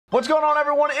What's going on,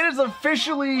 everyone? It is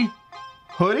officially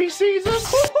hoodie season.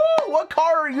 What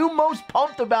card are you most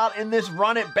pumped about in this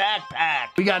Run It backpack?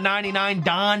 We got 99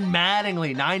 Don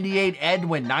Mattingly, 98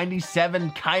 Edwin,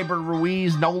 97 Kyber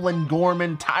Ruiz, Nolan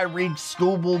Gorman, Tyreek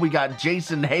Skubal. We got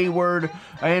Jason Hayward,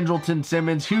 Andrelton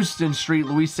Simmons, Houston Street,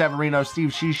 Luis Severino,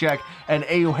 Steve Cishek, and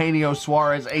Eugenio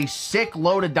Suarez. A sick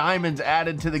load of diamonds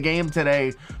added to the game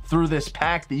today through this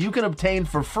pack that you can obtain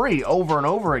for free over and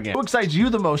over again. Who excites you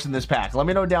the most in this pack? Let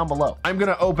me know down below. I'm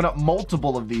gonna open up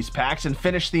multiple of these packs and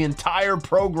finish the entire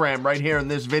program right here in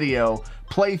this video.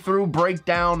 Play through, break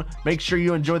down, make sure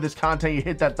you enjoy this content. You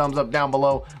hit that thumbs up down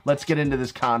below. Let's get into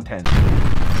this content.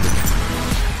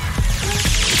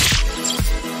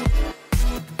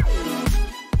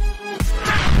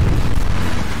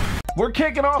 We're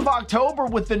kicking off October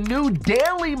with the new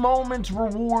Daily Moments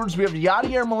rewards. We have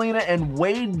Yadier Molina and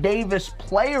Wade Davis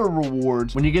player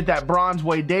rewards. When you get that bronze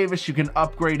Wade Davis, you can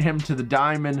upgrade him to the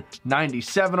diamond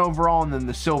 97 overall, and then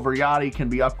the silver Yadi can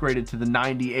be upgraded to the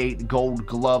 98 gold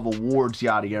glove awards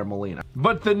Yadier Molina.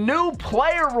 But the new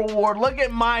player reward, look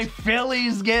at my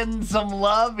Phillies getting some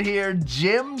love here.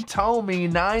 Jim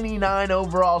Thome, 99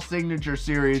 overall signature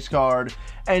series card.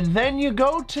 And then you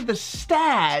go to the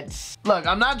stats. Look,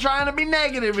 I'm not trying to be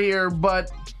negative here, but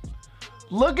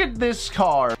look at this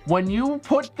card. When you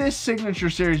put this signature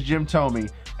series Jim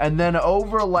Thome and then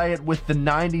overlay it with the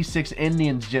 96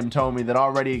 Indians Jim Thome that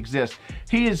already exists,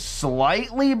 he is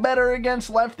slightly better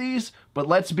against lefties, but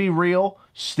let's be real,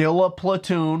 still a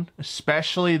platoon,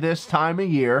 especially this time of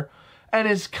year. And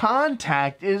his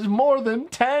contact is more than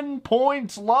 10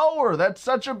 points lower. That's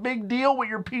such a big deal with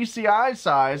your PCI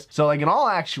size. So like in all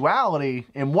actuality,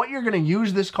 and what you're gonna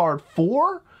use this card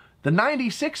for, the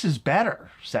 96 is better,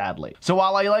 sadly. So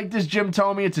while I like this Jim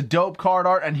Thome, it's a dope card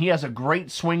art and he has a great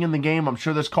swing in the game. I'm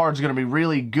sure this card's gonna be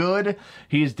really good.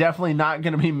 He is definitely not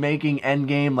gonna be making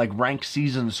endgame like ranked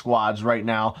season squads right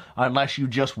now, unless you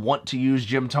just want to use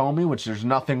Jim Thome, which there's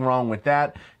nothing wrong with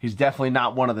that. He's definitely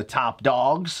not one of the top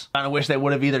dogs. I wish they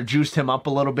would have either juiced him up a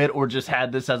little bit or just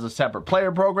had this as a separate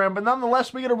player program, but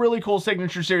nonetheless, we get a really cool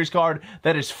signature series card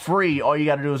that is free. All you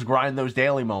gotta do is grind those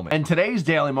daily moments. And today's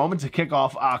daily moment to kick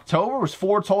off October was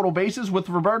 4 total bases with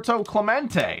Roberto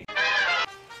Clemente.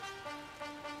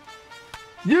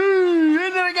 Yeah, into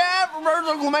the gap,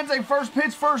 Roberto Clemente, first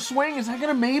pitch, first swing. Is that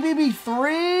gonna maybe be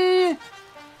 3?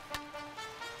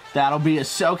 That'll be a,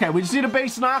 okay, we just need a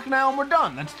base knock now and we're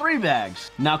done. That's 3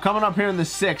 bags. Now coming up here in the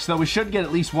 6th, though we should get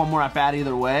at least one more at bat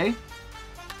either way.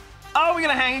 Oh, we're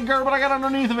gonna hang it, Gerb, but I got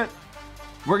underneath of it.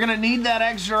 We're gonna need that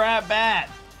extra at bat.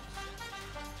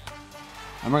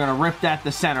 And we're gonna rip that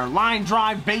to center. Line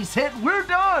drive, base hit, we're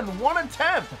done. 1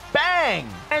 attempt, bang.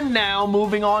 And now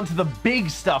moving on to the big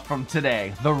stuff from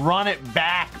today, the Run It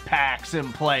backpacks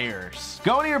and players.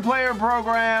 Go to your player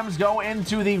programs, go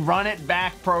into the Run It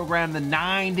back program, the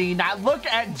 90. Now look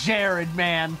at Jared,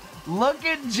 man. Look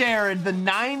at Jared, the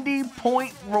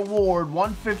 90-point reward,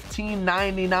 115,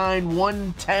 99,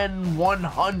 110,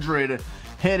 100.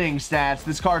 Hitting stats.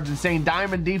 This card's insane.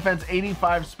 Diamond defense,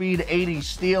 85 speed, 80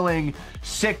 stealing.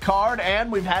 Sick card,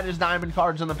 and we've had his diamond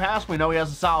cards in the past. We know he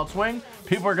has a solid swing.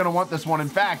 People are going to want this one. In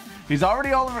fact, he's already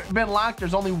been locked.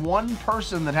 There's only one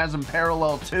person that has him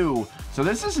parallel 2. So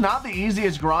this is not the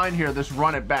easiest grind here, this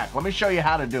Run It back. Let me show you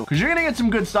how to do it, because you're going to get some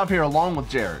good stuff here along with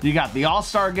Jared. You got the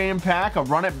All-Star Game pack, a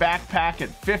Run It back pack at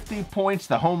 50 points,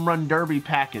 the Home Run Derby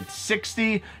pack at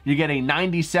 60. You get a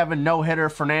 97 no-hitter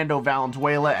Fernando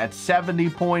Valenzuela at 70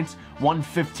 points,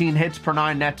 115 hits per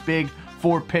 9, that's big.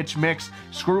 4-pitch mix,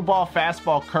 screwball,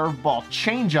 fastball, curveball,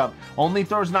 changeup. Only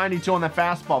throws 92 on the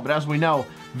fastball, but as we know,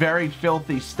 very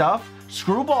filthy stuff.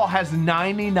 Screwball has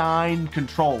 99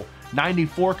 control,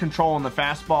 94 control on the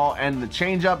fastball, and the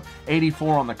changeup,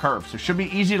 84 on the curve. So should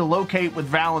be easy to locate with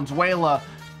Valenzuela.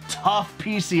 Tough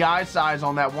PCI size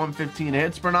on that 115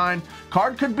 hits per 9.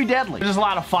 Card could be deadly. There's a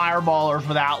lot of fireballers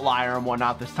with outlier and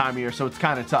whatnot this time of year, so it's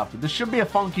kind of tough. But this should be a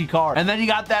funky card. And then you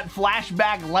got that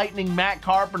flashback lightning Matt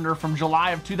Carpenter from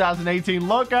July of 2018.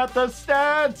 Look at the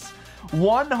stats.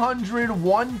 100,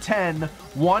 110,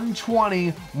 120,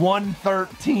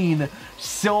 113.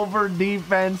 Silver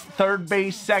defense, third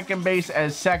base, second base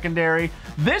as secondary.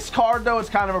 This card, though, is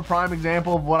kind of a prime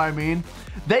example of what I mean.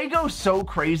 They go so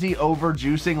crazy over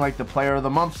juicing like the player of the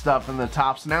month stuff and the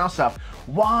tops now stuff.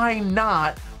 Why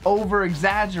not over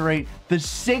exaggerate the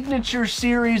signature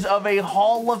series of a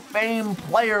Hall of Fame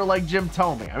player like Jim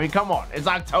Thome? I mean, come on, it's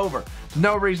October.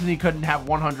 No reason he couldn't have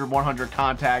 100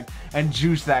 contact and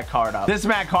juice that card up. This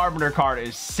Matt Carpenter card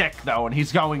is sick though, and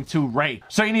he's going to rake.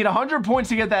 So you need 100 points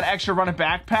to get that extra run it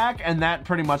back pack, and that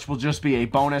pretty much will just be a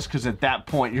bonus because at that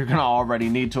point you're gonna already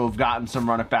need to have gotten some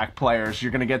run it back players.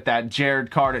 You're gonna get that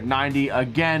Jared card at 90.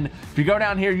 Again, if you go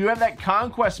down here, you have that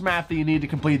conquest map that you need to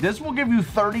complete. This will give you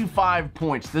 35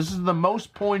 points. This is the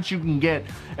most points you can get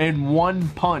in one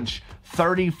punch.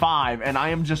 35, and I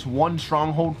am just one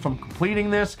stronghold from completing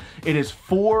this. It is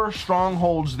 4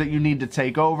 strongholds that you need to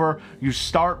take over. You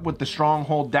start with the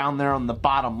stronghold down there on the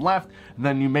bottom left, and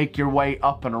then you make your way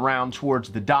up and around towards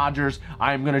the Dodgers.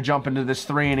 I am going to jump into this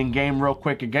 3-inning game real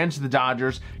quick against the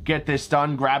Dodgers, get this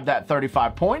done, grab that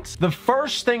 35 points. The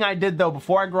first thing I did though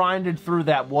before I grinded through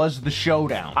that was the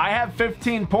showdown. I have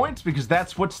 15 points because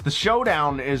that's what the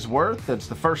showdown is worth. That's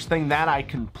the first thing that I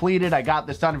completed. I got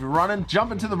this done. If you're running,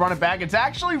 jump into the run it back. It's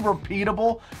actually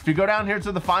repeatable. If you go down here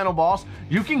to the final boss,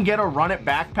 you can get a run it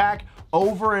backpack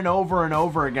over and over and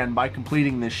over again by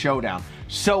completing this showdown.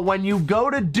 So when you go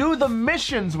to do the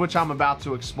missions, which I'm about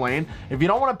to explain, if you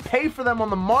don't want to pay for them on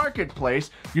the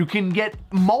marketplace, you can get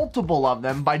multiple of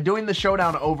them by doing the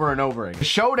showdown over and over again. The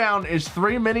showdown is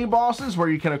 3 mini bosses where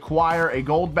you can acquire a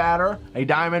gold batter, a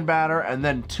diamond batter, and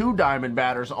then 2 diamond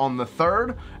batters on the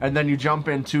 3rd, and then you jump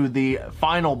into the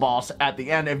final boss at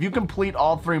the end. If you complete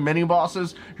all 3 mini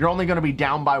bosses, you're only going to be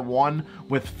down by 1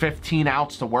 with 15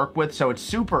 outs to work with, so it's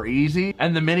super easy.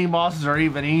 And the mini bosses are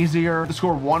even easier. You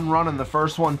score 1 run in the first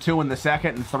one, 2 in the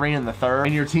second, and 3 in the third,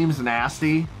 and your team's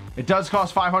nasty. It does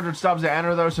cost 500 stubs to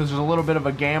enter though, so there's a little bit of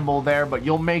a gamble there, but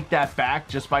you'll make that back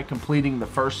just by completing the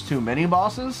first 2 mini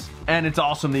bosses. And it's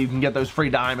awesome that you can get those free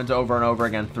diamonds over and over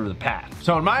again through the path.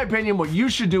 So in my opinion, what you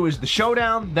should do is the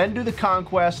showdown, then do the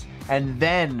conquest, and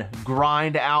then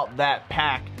grind out that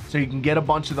pack so you can get a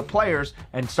bunch of the players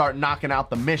and start knocking out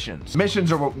the missions.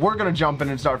 Missions are what we're gonna jump in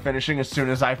and start finishing as soon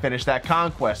as I finish that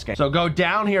conquest game. So go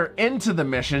down here into the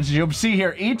missions. You'll see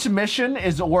here, each mission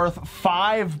is worth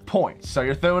 5 points. So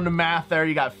you're throwing the math there.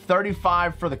 You got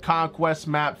 35 for the conquest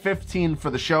map, 15 for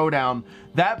the showdown.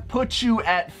 That puts you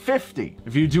at 50.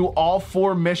 If you do all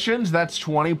 4 missions, that's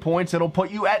 20 points. It'll put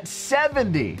you at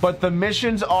 70. But the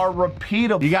missions are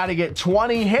repeatable. You gotta get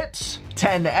 20 hits,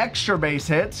 10 extra base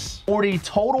hits, 40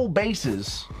 total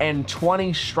bases, and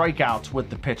 20 strikeouts with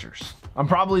the pitchers. I'm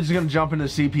probably just gonna jump into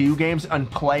CPU games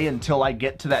and play until I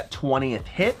get to that 20th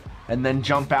hit, and then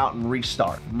jump out and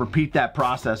restart. And repeat that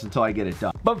process until I get it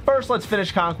done. But first, let's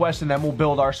finish Conquest, and then we'll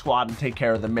build our squad and take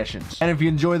care of the missions. And if you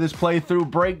enjoy this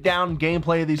playthrough, breakdown,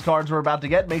 gameplay of these cards we're about to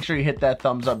get, make sure you hit that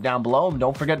thumbs up down below, and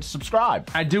don't forget to subscribe.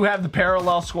 I do have the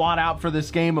parallel squad out for this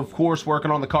game, of course,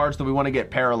 working on the cards that we want to get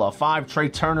parallel 5. Trey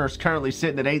Turner is currently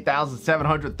sitting at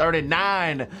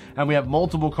 8,739, and we have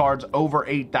multiple cards over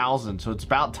 8,000, so it's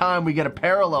about time we get a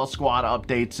parallel squad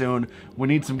update soon. We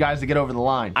need some guys to get over the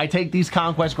line. I take these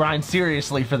Conquest grinds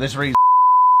seriously for this reason.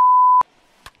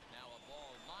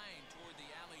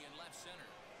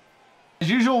 As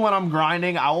usual, when I'm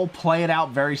grinding, I will play it out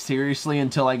very seriously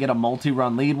until I get a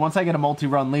multi-run lead. Once I get a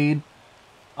multi-run lead,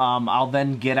 I'll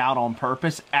then get out on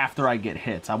purpose after I get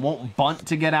hits. I won't bunt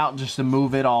to get out just to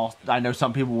move it all. I know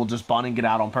some people will just bunt and get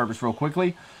out on purpose real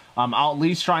quickly. I'll at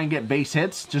least try and get base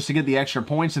hits just to get the extra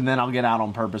points, and then I'll get out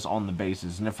on purpose on the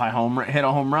bases. And if I hit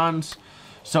a home runs,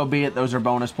 so be it. Those are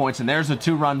bonus points. And there's a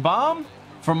 2-run bomb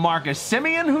from Marcus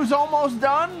Semien, who's almost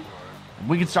done.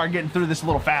 We can start getting through this a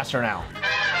little faster now.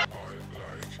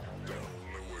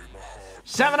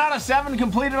 7 out of 7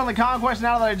 completed on the Conquest.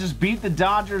 Now that I just beat the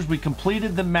Dodgers, we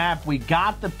completed the map. We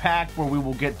got the pack where we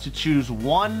will get to choose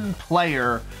 1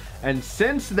 player. And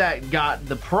since that got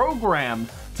the program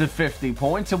to 50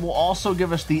 points, it will also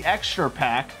give us the extra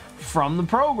pack from the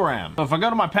program. So if I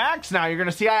go to my packs now, you're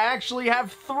gonna see I actually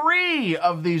have 3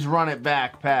 of these run it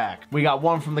back pack. We got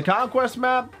 1 from the Conquest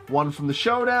map, 1 from the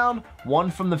showdown,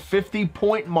 1 from the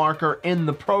 50-point marker in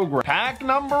the program. Pack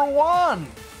number 1.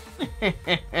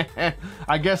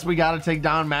 I guess we got to take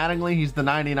Don Mattingly. He's the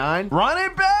 99. Run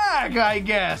it back, I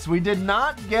guess. We did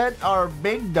not get our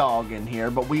big dog in here,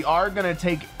 but we are going to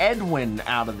take Edwin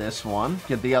out of this one.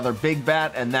 Get the other big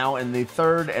bat, and now in the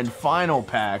 3rd and final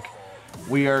pack,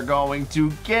 we are going to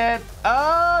get... do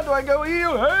I go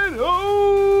heel head?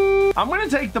 Oh! I'm going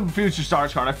to take the Future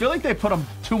Stars card. I feel like they put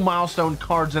 2 milestone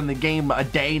cards in the game a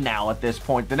day now at this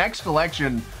point. The next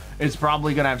collection is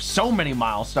probably going to have so many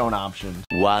milestone options.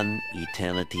 1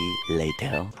 eternity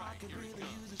later.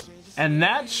 And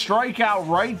that strikeout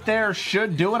right there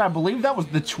should do it. I believe that was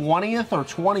the 20th or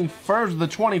 21st. The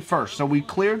 21st. So we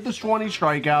cleared the 20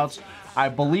 strikeouts. I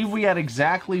believe we had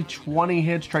exactly 20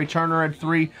 hits. Trey Turner had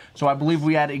 3, so I believe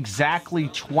we had exactly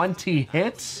 20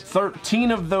 hits.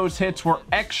 13 of those hits were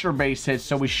extra base hits,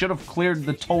 so we should have cleared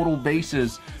the total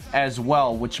bases as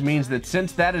well, which means that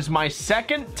since that is my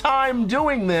second time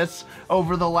doing this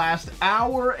over the last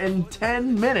hour and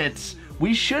 10 minutes,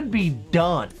 we should be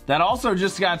done. That also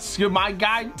just got scooped. My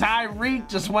guy Tyreek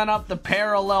just went up the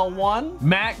parallel one.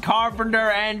 Matt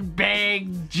Carpenter and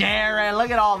Big Jared.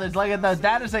 Look at all this. Look at that.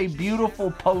 That is a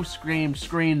beautiful post-screen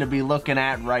screen to be looking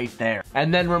at right there.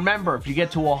 And then remember, if you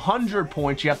get to 100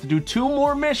 points, you have to do 2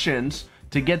 more missions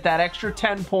to get that extra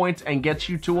 10 points and get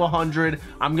you to 100.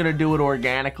 I'm gonna do it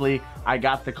organically. I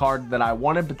got the card that I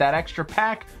wanted, but that extra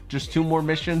pack, just 2 more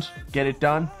missions, get it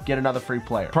done, get another free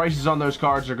player. Prices on those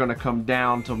cards are gonna come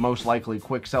down to most likely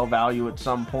quick sell value at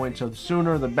some point, so the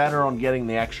sooner the better on getting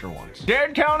the extra ones.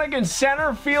 Jared Kelenic in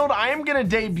center field, I am gonna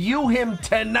debut him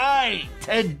today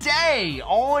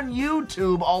on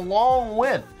YouTube, along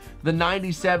with the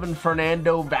 97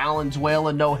 Fernando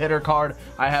Valenzuela no-hitter card.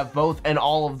 I have both and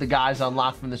all of the guys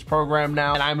unlocked from this program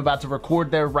now, and I'm about to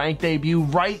record their rank debut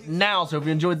right now. So if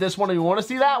you enjoyed this one and you want to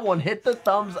see that one, hit the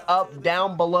thumbs up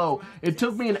down below. It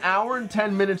took me 1 hour and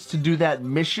 10 minutes to do that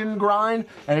mission grind,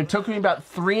 and it took me about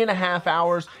 3.5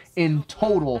 hours in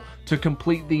total to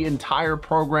complete the entire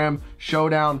program,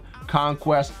 showdown,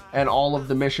 conquest, and all of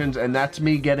the missions, and that's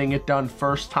me getting it done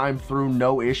first time through,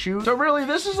 no issue. So really,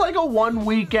 this is like a 1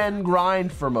 weekend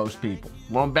grind for most people.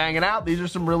 Well, I'm banging out. These are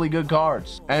some really good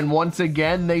cards. And once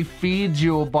again, they feed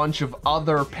you a bunch of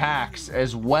other packs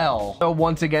as well. So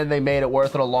once again, they made it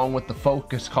worth it, along with the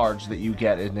focus cards that you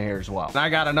get in here as well. And I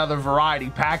got another variety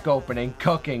pack opening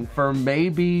cooking for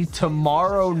maybe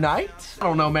tomorrow night. I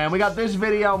don't know, man. We got this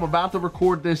video. I'm about to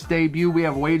record this debut. We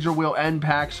have Wager Wheel and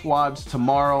pack squads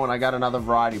tomorrow, and I got another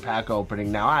variety pack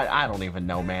opening now. I don't even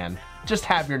know, man. Just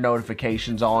have your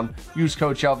notifications on. Use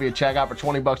code Shelfy at checkout for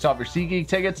 20 bucks off your SeatGeek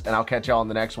tickets, and I'll catch y'all in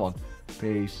the next one.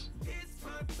 Peace.